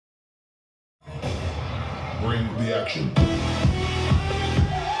bring the action.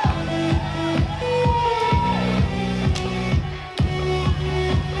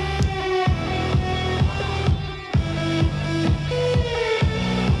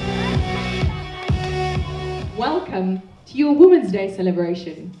 Welcome to your Women's Day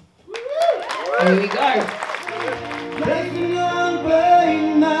celebration. Here we go. Blazing on by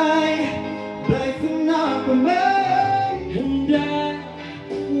night, blazing up a man. And I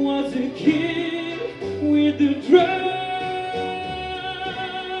was a kid with the drum.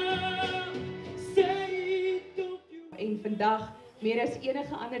 Say, don't you... En vandag, meer as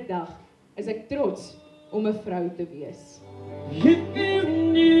enige ander dag, is ek trots om 'n vrou te wees. If you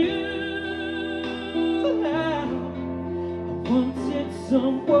knew I wanted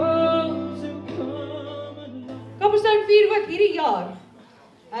someone to come along. Copperstone vier ook hierdie jaar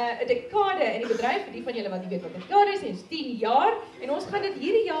 'n dekade in die bedryf, vir die van julle wat nie weet wat 'n dekade is, is 10 jaar en ons gaan dit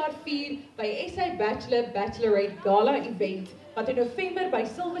hierdie jaar vier by SA Bachelorette Gala event wat in November by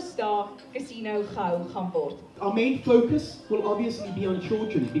Silver Star Casino gehou gaan word. Our main focus will obviously be on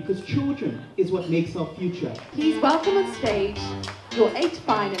children because children is what makes our future. Please welcome on stage your 8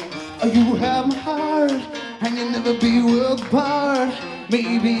 finalists. You have my heart, and you'll never be worlds apart.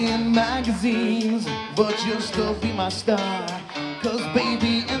 Maybe in magazines, but you'll still be my star. 'Cause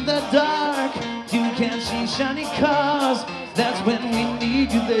baby, in the dark, you can't see shiny cars. That's when we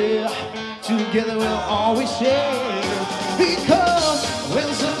need you there. Together we'll always share. Because when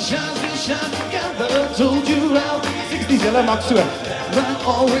sun shines, we shine together. Told you I'll be 60s, yellow marks to it. I'll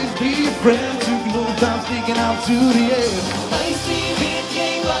always be a friend to no time sticking out to the air. I see it,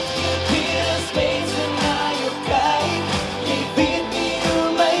 yeah, what you feel, space and now you're right. You beat me to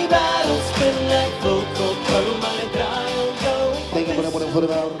my battle, spin like Coco, my dial going. Thank you for the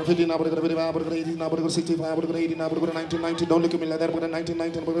 50, now, 80, now, 65, 80, now, 1990. Don't look at me like that,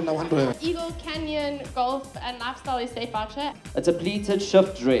 1990, now 100. Eagle Canyon Golf and Lifestyle Estate Voucher. It's a pleated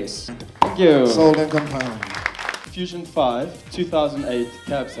shift dress. Thank you. Sold and confirmed. Fusion 5, 2008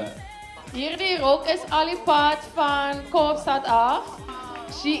 cab set. Hierdie rok is al die pad van Kaapstad af.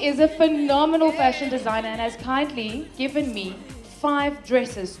 She is a phenomenal fashion designer and has kindly given me 5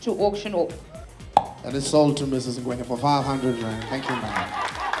 dresses to auction off. That is sold to Mrs. Ngwenya for 500 rand. Thank you, ma'am.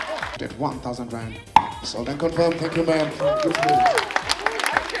 At 1,000 rand. Sold and confirmed. Thank you, ma'am.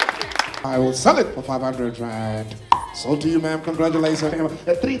 I will sell it for 500 rand. Sold to you, ma'am. Congratulations.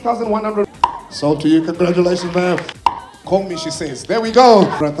 At 3,100. Sold to you. Congratulations, ma'am. Call me, she says. There we go.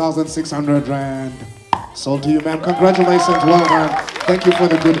 For 1,600 rand. Sold to you, ma'am. Congratulations. Well done. Thank you for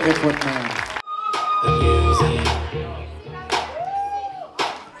the good effort, ma'am.